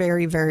these are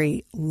very,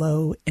 very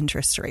low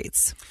interest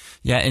rates.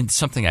 Yeah. And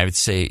something I would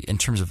say in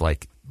terms of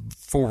like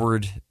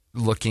forward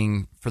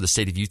looking for the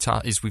state of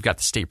Utah is we've got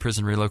the state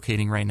prison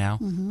relocating right now,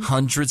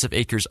 hundreds of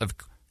acres of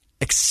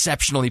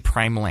exceptionally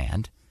prime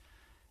land.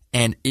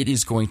 And it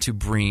is going to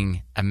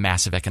bring a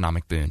massive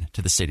economic boon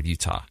to the state of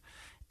Utah.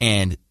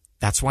 And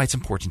that's why it's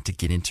important to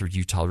get into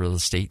Utah real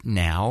estate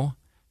now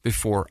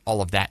before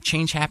all of that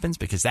change happens,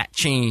 because that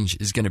change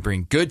is going to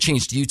bring good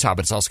change to Utah,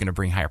 but it's also going to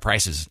bring higher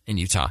prices in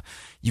Utah.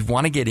 You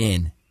want to get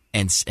in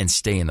and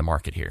stay in the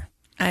market here.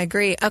 I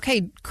agree.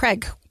 Okay,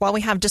 Craig, while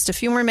we have just a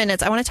few more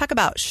minutes, I want to talk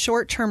about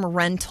short-term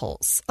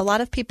rentals. A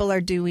lot of people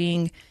are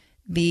doing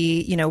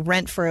the,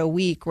 rent for a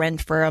week, rent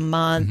for a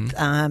month,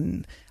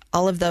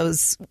 all of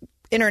those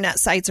internet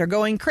sites are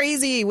going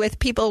crazy with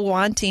people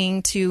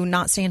wanting to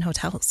not stay in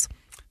hotels.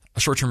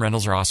 Short-term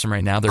rentals are awesome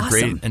right now. They're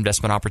great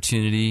investment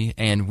opportunity,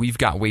 and we've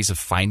got ways of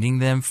finding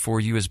them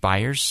for you as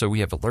buyers. So we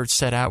have alerts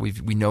set out.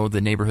 We know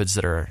the neighborhoods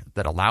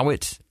that allow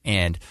it,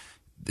 and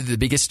the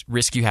biggest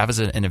risk you have as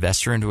an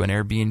investor into an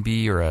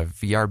Airbnb or a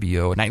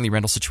VRBO, a nightly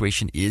rental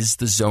situation, is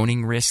the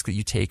zoning risk that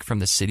you take from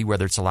the city,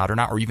 whether it's allowed or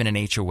not, or even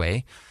an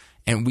HOA.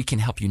 And we can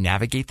help you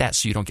navigate that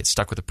so you don't get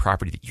stuck with a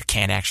property that you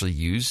can't actually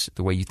use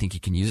the way you think you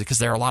can use it. Because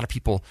there are a lot of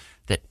people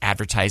that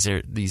advertise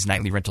these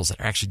nightly rentals that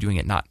are actually doing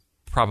it not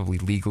probably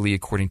legally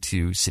according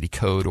to city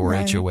code or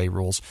HOA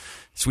rules.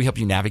 So we help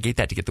you navigate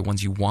that to get the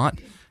ones you want.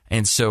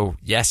 And so,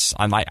 yes,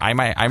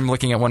 I'm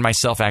looking at one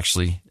myself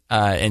actually.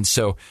 And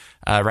so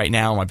right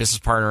now my business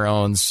partner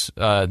owns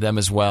them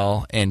as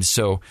well. And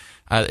so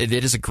it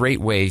is a great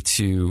way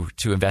to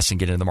invest and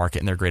get into the market,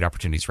 and there are great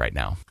opportunities right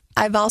now.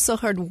 I've also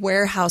heard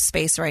warehouse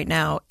space right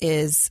now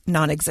is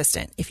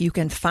non-existent. If you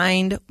can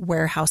find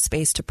warehouse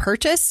space to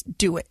purchase,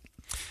 do it.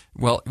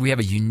 Well, we have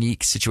a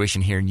unique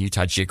situation here in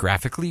Utah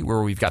geographically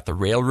where we've got the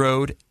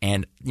railroad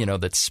and,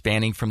 that's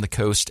spanning from the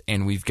coast,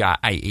 and we've got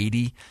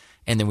I-80,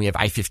 and then we have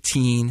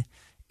I-15,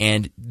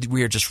 and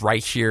we are just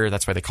right here.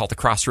 That's why they call it the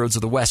Crossroads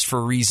of the West for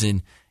a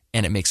reason,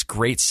 and it makes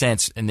great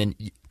sense. And then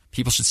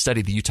people should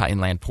study the Utah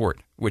Inland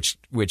Port, which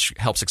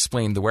helps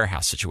explain the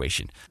warehouse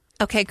situation.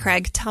 Okay,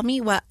 Craig, tell me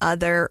what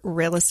other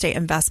real estate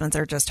investments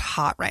are just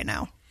hot right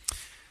now.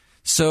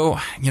 So,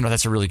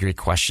 that's a really great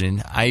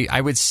question.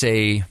 I would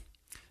say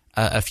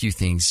a few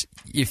things.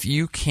 If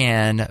you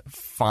can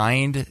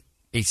find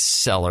a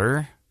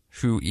seller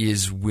who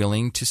is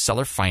willing to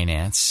seller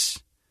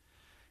finance,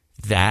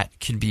 that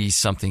can be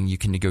something you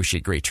can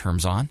negotiate great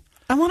terms on.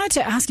 I wanted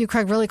to ask you,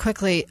 Craig, really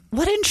quickly,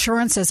 what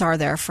insurances are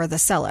there for the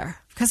seller?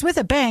 Because with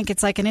a bank,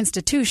 it's like an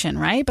institution,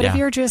 right? But if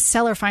you're just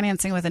seller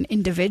financing with an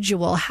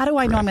individual, how do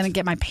I know I'm going to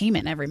get my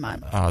payment every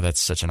month? Oh, that's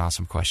such an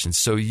awesome question.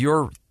 So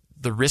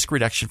the risk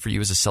reduction for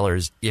you as a seller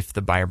is if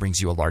the buyer brings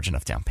you a large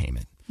enough down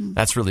payment.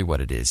 That's really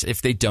what it is.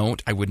 If they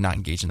don't, I would not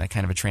engage in that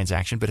kind of a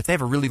transaction. But if they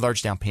have a really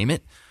large down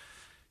payment,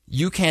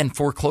 you can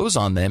foreclose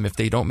on them if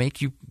they don't make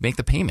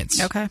the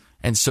payments. Okay.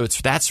 And so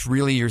that's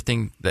really your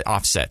thing that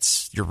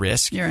offsets your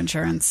risk. Your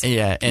insurance.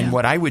 Yeah. And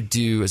what I would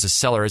do as a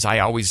seller is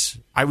I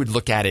would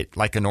look at it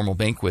like a normal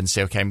bank would and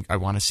say, okay, I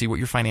want to see what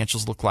your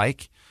financials look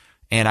like.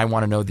 And I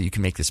want to know that you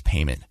can make this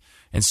payment.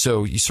 And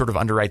so you sort of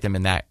underwrite them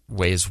in that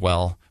way as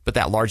well. But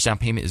that large down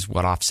payment is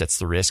what offsets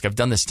the risk. I've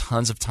done this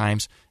tons of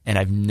times, and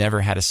I've never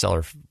had a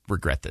seller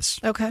regret this.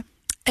 Okay.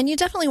 And you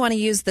definitely want to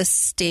use the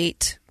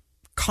state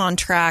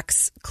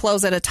contracts,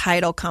 close at a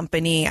title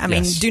company. I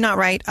mean, do not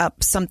write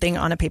up something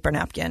on a paper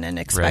napkin and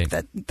expect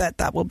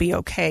that will be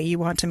okay. You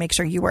want to make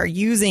sure you are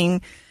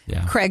using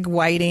Craig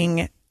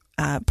Whiting,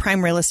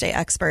 prime real estate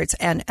experts,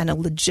 and a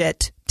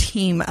legit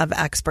team of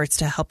experts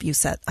to help you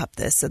set up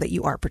this so that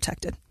you are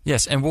protected.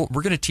 Yes, and we're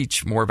going to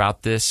teach more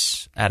about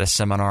this at a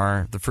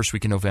seminar the first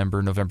week in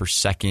November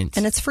 2nd.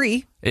 And it's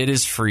free. It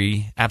is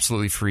free,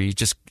 absolutely free.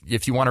 Just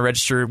if you want to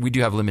register, we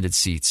do have limited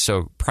seats.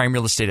 So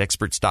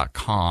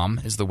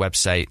primerealestateexperts.com is the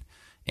website.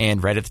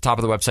 And right at the top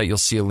of the website, you'll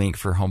see a link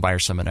for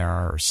Homebuyer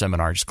Seminar or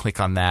Seminar. Just click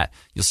on that.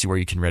 You'll see where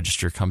you can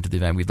register, come to the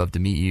event. We'd love to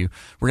meet you.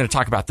 We're going to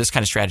talk about this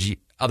kind of strategy,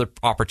 other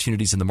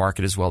opportunities in the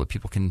market as well that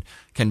people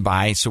can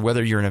buy. So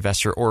whether you're an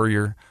investor or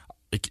you're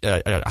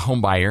a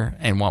home buyer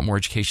and want more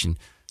education,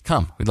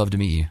 come. We'd love to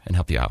meet you and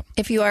help you out.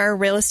 If you are a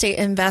real estate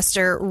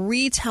investor,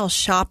 retail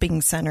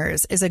shopping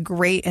centers is a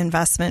great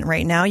investment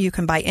right now. You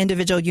can buy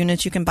individual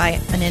units. You can buy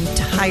an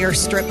entire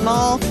strip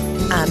mall.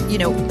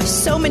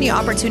 So many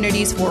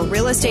opportunities for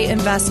real estate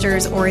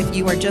investors, or if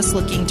you are just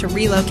looking to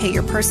relocate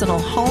your personal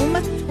home,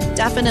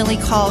 definitely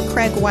call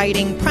Craig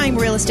Whiting, Prime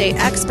Real Estate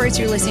Experts.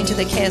 You're listening to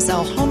the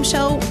KSL Home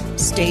Show.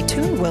 Stay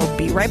tuned. We'll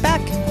be right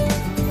back.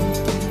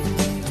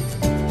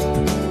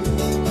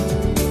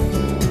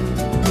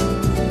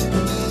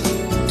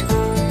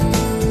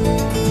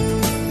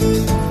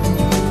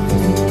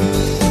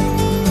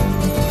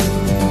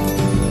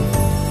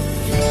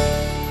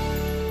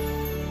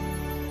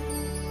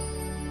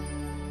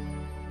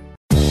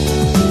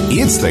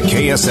 It's the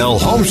KSL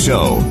Home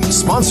Show,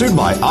 sponsored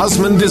by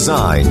Osmond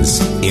Designs.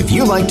 If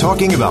you like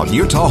talking about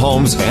Utah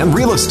homes and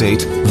real estate,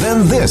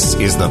 then this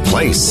is the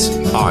place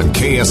on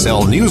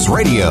KSL News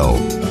Radio.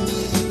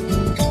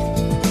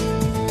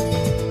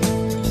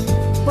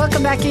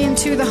 Welcome back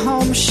into the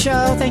Home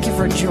Show. Thank you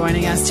for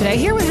joining us today.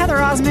 Here with Heather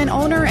Osmond,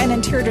 owner and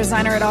interior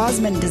designer at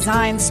Osmond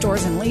Design,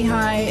 stores in Lehi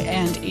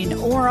and in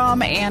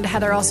Orem. And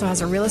Heather also has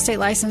a real estate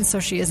license, so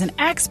she is an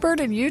expert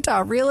in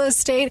Utah real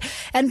estate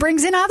and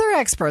brings in other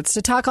experts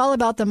to talk all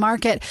about the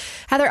market.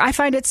 Heather, I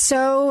find it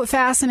so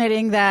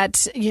fascinating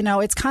that,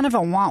 it's kind of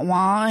a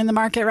wah-wah in the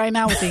market right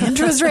now with the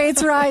interest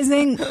rates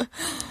rising.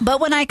 But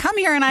when I come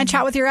here and I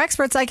chat with your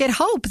experts, I get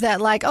hope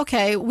that,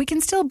 okay, we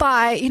can still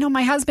buy.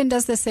 My husband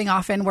does this thing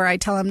often where I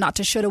tell him not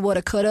to shoulda,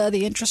 woulda, coulda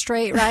the interest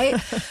rate, right?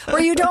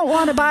 Where you don't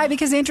want to buy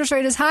because the interest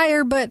rate is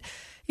higher, but,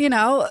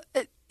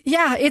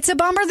 it's a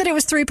bummer that it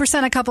was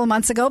 3% a couple of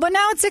months ago, but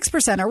now it's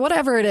 6% or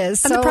whatever it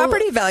is. And the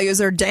property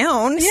values are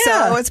down,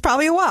 so it's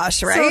probably a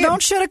wash, right? So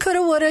don't shoulda,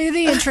 coulda, woulda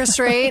the interest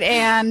rate.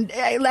 And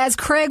as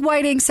Craig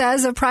Whiting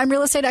says of Prime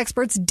Real Estate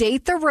Experts,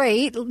 date the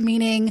rate,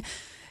 meaning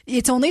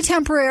it's only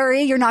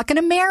temporary. You're not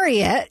going to marry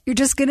it. You're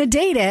just going to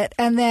date it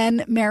and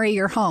then marry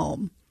your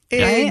home.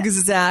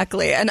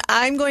 Exactly. And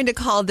I'm going to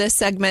call this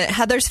segment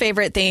Heather's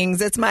Favorite Things.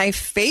 It's my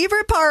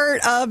favorite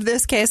part of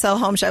this KSL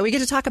Home Show. We get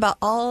to talk about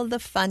all the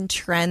fun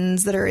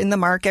trends that are in the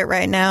market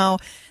right now.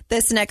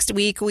 This next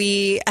week,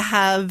 we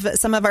have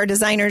some of our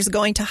designers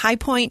going to High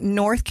Point,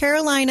 North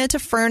Carolina to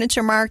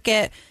Furniture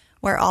Market,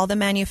 where all the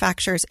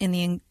manufacturers in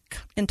the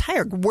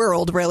entire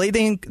world, really,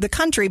 the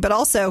country, but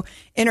also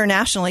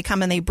internationally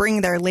come and they bring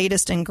their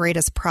latest and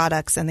greatest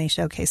products and they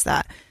showcase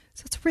that.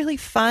 So it's really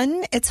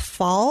fun. It's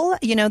fall.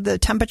 The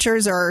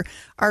temperatures are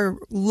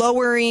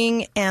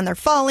lowering and they're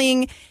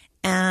falling.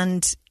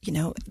 And,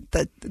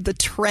 the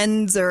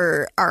trends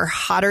are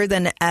hotter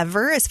than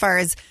ever as far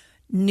as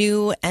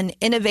new and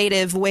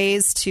innovative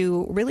ways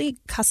to really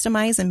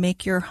customize and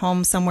make your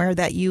home somewhere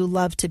that you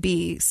love to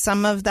be.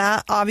 Some of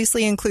that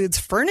obviously includes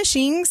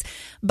furnishings,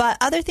 but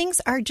other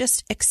things are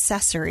just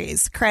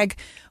accessories. Craig,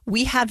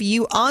 we have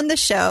you on the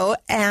show,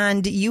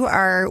 and you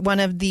are one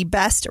of the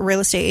best real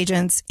estate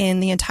agents in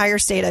the entire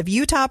state of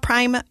Utah,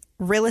 Prime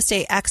Real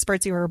Estate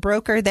Experts. You are a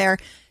broker there.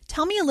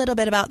 Tell me a little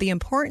bit about the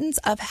importance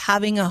of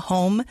having a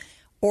home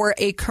or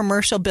a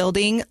commercial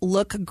building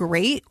look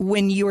great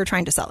when you are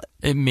trying to sell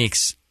it. It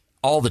makes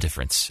all the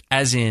difference,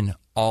 as in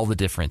all the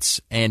difference.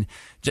 And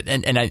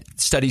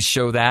studies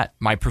show that.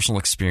 My personal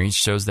experience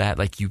shows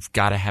that. You've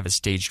got to have it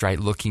staged right,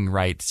 looking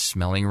right,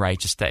 smelling right,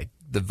 just that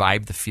the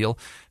vibe, the feel.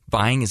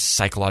 Buying is a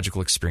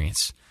psychological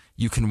experience.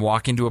 You can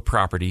walk into a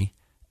property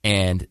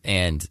and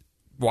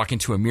walk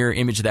into a mirror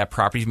image of that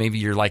property. Maybe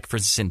you're for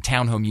instance, in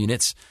townhome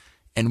units,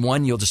 and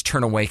one you'll just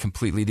turn away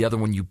completely. The other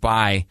one you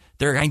buy,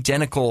 they're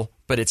identical,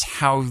 but it's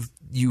how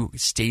you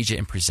stage it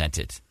and present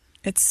it.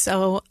 It's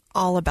so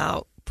all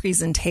about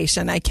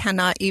presentation. I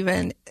cannot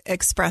even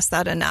express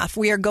that enough.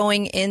 We are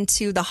going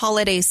into the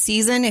holiday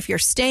season. If you're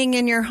staying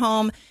in your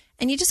home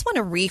and you just want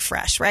to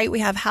refresh, right?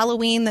 We have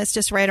Halloween that's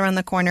just right around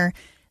the corner,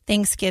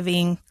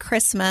 Thanksgiving,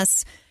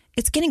 Christmas.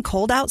 It's getting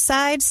cold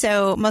outside,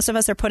 so most of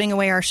us are putting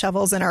away our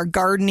shovels and our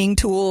gardening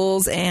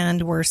tools,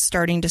 and we're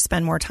starting to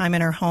spend more time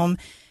in our home.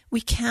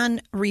 We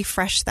can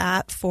refresh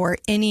that for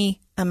any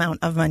amount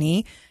of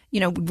money,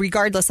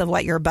 regardless of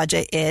what your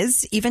budget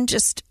is. Even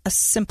just a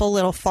simple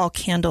little fall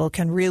candle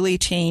can really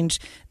change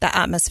the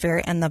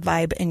atmosphere and the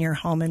vibe in your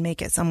home and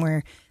make it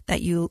somewhere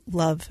that you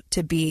love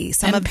to be.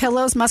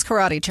 Pillows must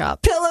karate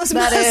chop. Pillows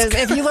must. That is,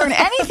 if you learn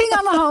anything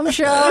on the home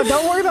show,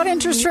 don't worry about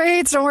interest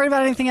rates. Don't worry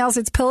about anything else.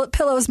 It's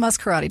pillows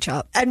must karate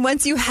chop. And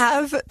once you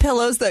have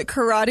pillows that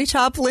karate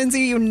chop,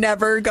 Lindsay, you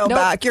never go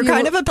back. You're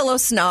kind of a pillow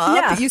snob.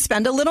 Yeah. You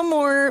spend a little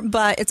more,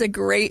 but it's a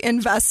great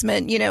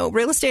investment.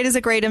 Real estate is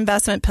a great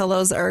investment.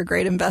 Pillows are a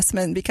great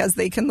investment because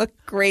they can look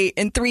great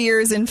in 3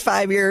 years, in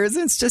 5 years.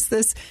 It's just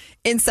this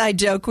inside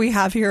joke we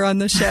have here on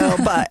the show,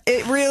 but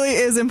it really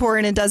is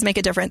important. It does make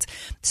a difference.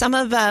 Some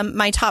of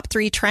my top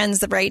 3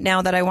 trends right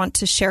now that I want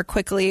to share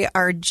quickly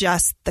are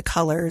just the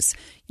colors.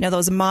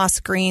 Those moss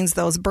greens,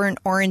 those burnt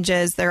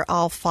oranges, they're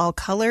all fall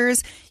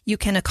colors. You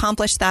can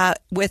accomplish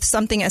that with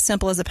something as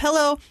simple as a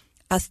pillow,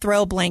 a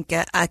throw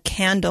blanket, a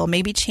candle,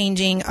 maybe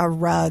changing a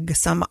rug,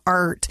 some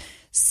art,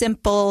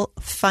 simple,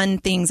 fun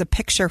things. A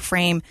picture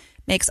frame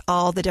makes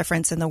all the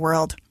difference in the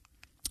world.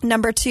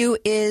 Number 2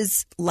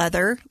 is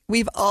leather.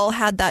 We've all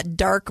had that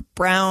dark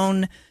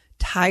brown,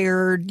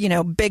 tired,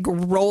 big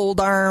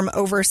rolled arm,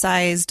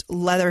 oversized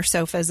leather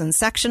sofas and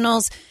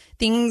sectionals.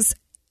 Things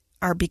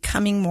are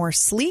becoming more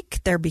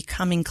sleek. They're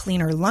becoming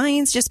cleaner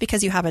lines. Just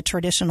because you have a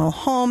traditional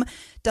home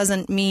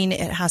doesn't mean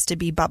it has to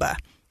be Bubba.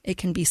 It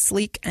can be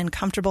sleek and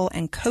comfortable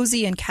and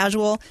cozy and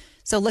casual.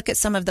 So look at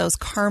some of those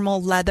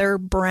caramel leather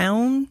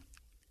brown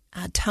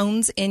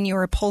tones in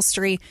your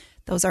upholstery.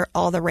 Those are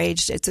all the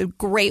rage. It's a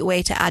great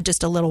way to add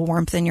just a little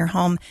warmth in your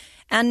home.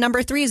 And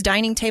number 3 is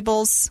dining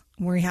tables.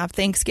 We have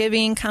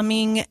Thanksgiving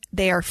coming.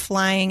 They are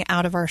flying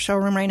out of our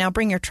showroom right now.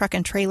 Bring your truck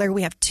and trailer.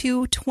 We have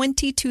 2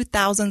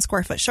 22,000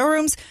 square foot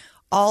showrooms,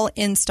 all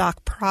in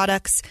stock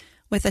products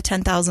with a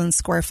 10,000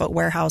 square foot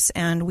warehouse.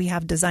 And we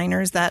have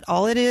designers that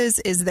all it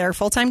is their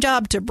full-time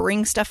job to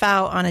bring stuff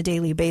out on a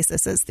daily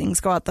basis as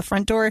things go out the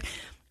front door.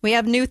 We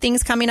have new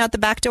things coming out the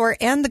back door.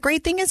 And the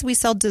great thing is we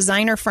sell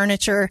designer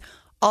furniture,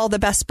 all the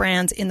best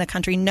brands in the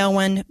country. No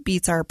one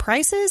beats our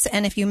prices.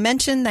 And if you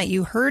mention that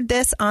you heard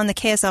this on the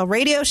KSL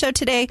radio show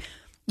today,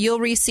 you'll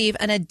receive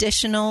an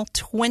additional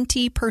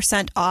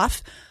 20%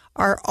 off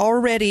our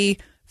already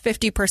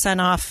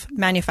 50% off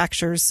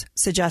manufacturers'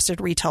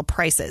 suggested retail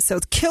prices. So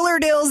it's killer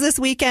deals this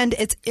weekend.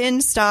 It's in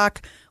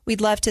stock.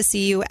 We'd love to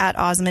see you at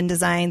Osmond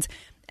Designs.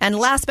 And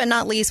last but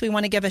not least, we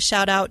want to give a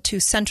shout out to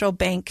Central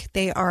Bank.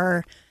 They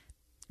are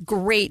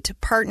great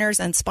partners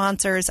and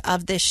sponsors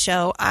of this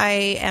show.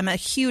 I am a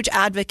huge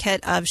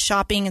advocate of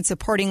shopping and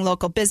supporting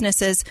local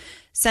businesses.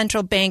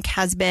 Central Bank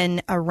has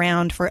been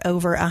around for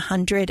over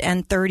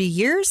 130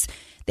 years.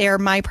 They are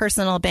my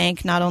personal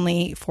bank, not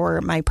only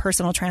for my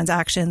personal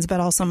transactions, but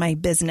also my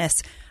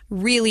business.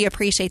 Really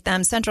appreciate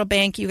them. Central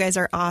Bank, you guys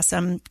are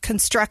awesome.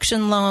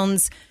 Construction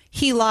loans,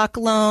 HELOC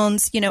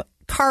loans,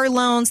 car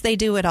loans, they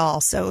do it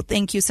all. So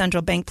thank you,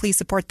 Central Bank. Please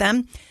support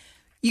them.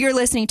 You're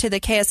listening to the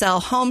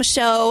KSL Home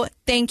Show.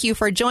 Thank you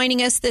for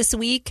joining us this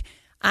week.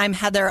 I'm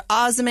Heather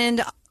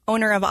Osmond,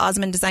 owner of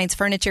Osmond Designs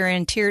Furniture and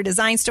Interior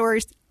Design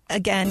Stores.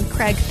 Again,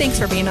 Craig, thanks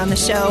for being on the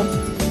show.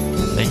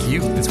 Thank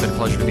you. It's been a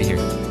pleasure to be here.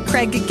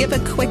 Craig, give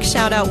a quick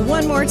shout out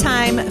one more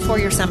time for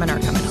your seminar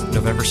coming up.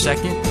 November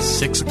 2nd,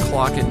 6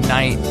 o'clock at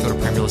night. Go to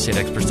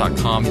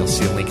primarrealestateexperts.com. You'll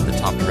see a link at the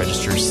top to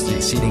register.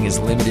 Seating is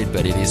limited,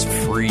 but it is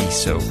free.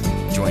 So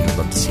join. We'd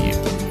love to see you.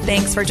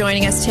 Thanks for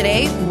joining us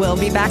today. We'll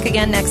be back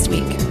again next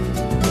week.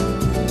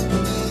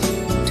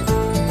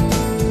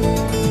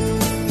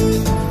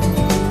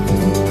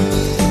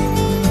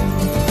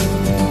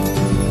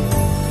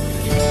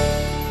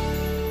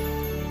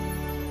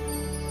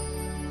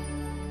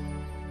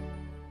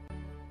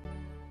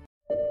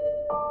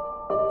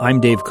 I'm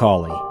Dave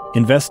Cawley,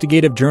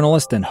 investigative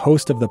journalist and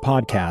host of the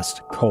podcast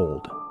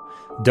Cold.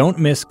 Don't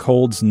miss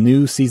Cold's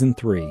new Season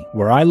 3,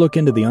 where I look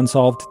into the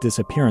unsolved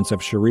disappearance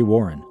of Cherie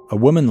Warren, a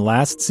woman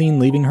last seen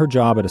leaving her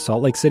job at a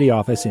Salt Lake City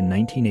office in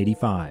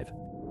 1985.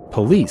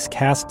 Police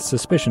cast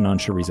suspicion on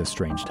Cherie's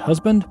estranged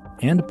husband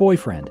and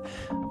boyfriend,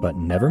 but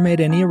never made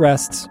any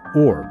arrests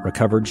or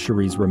recovered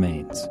Cherie's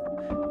remains.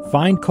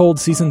 Find Cold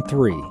Season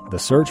 3, The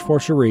Search for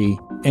Cherie,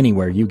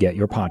 anywhere you get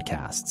your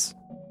podcasts.